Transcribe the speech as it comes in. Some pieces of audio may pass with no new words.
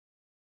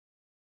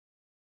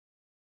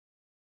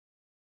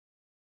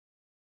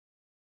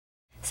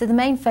So the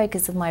main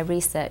focus of my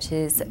research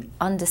is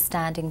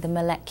understanding the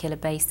molecular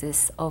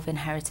basis of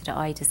inherited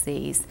eye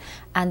disease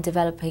and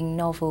developing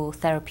novel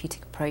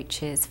therapeutic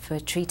approaches for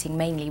treating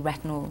mainly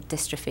retinal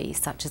dystrophies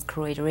such as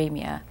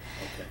choroideremia.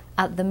 Okay.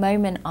 At the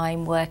moment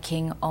I'm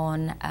working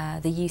on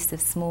the use of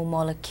small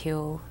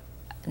molecule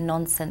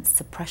nonsense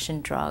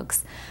suppression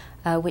drugs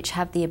which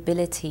have the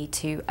ability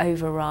to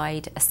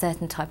override a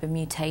certain type of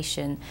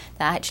mutation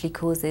that actually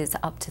causes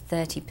up to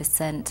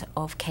 30%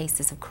 of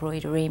cases of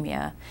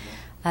choroideremia.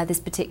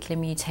 This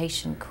particular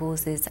mutation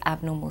causes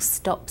abnormal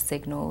stop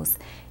signals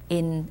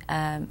in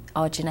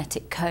our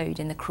genetic code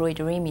in the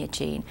choroideremia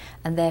gene,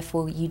 and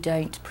therefore you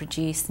don't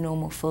produce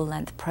normal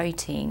full-length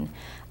protein,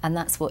 and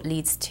that's what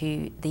leads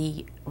to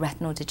the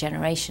retinal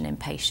degeneration in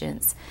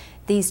patients.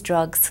 These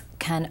drugs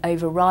can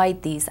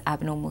override these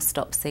abnormal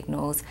stop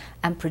signals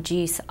and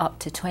produce up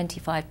to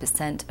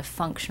 25% of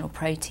functional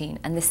protein,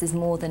 and this is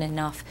more than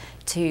enough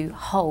to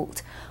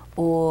halt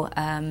or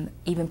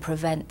even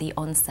prevent the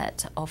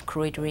onset of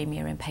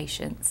choroideremia in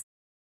patients.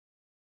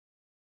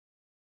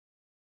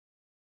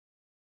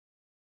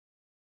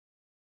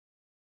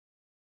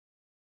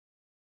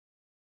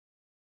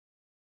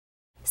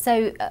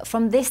 So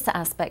from this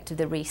aspect of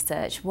the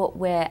research, what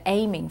we're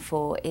aiming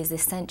for is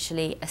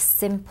essentially a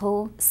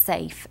simple,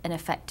 safe and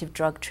effective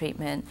drug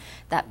treatment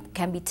that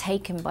can be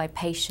taken by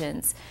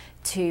patients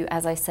to,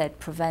 as I said,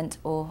 prevent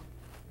or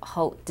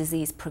halt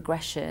disease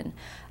progression,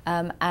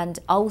 and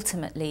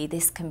ultimately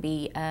this can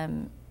be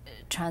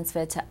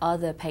transferred to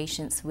other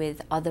patients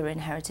with other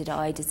inherited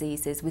eye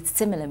diseases with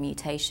similar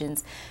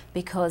mutations,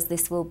 because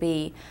this will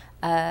be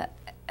a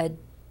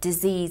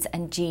disease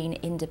and gene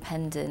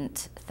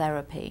independent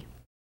therapy.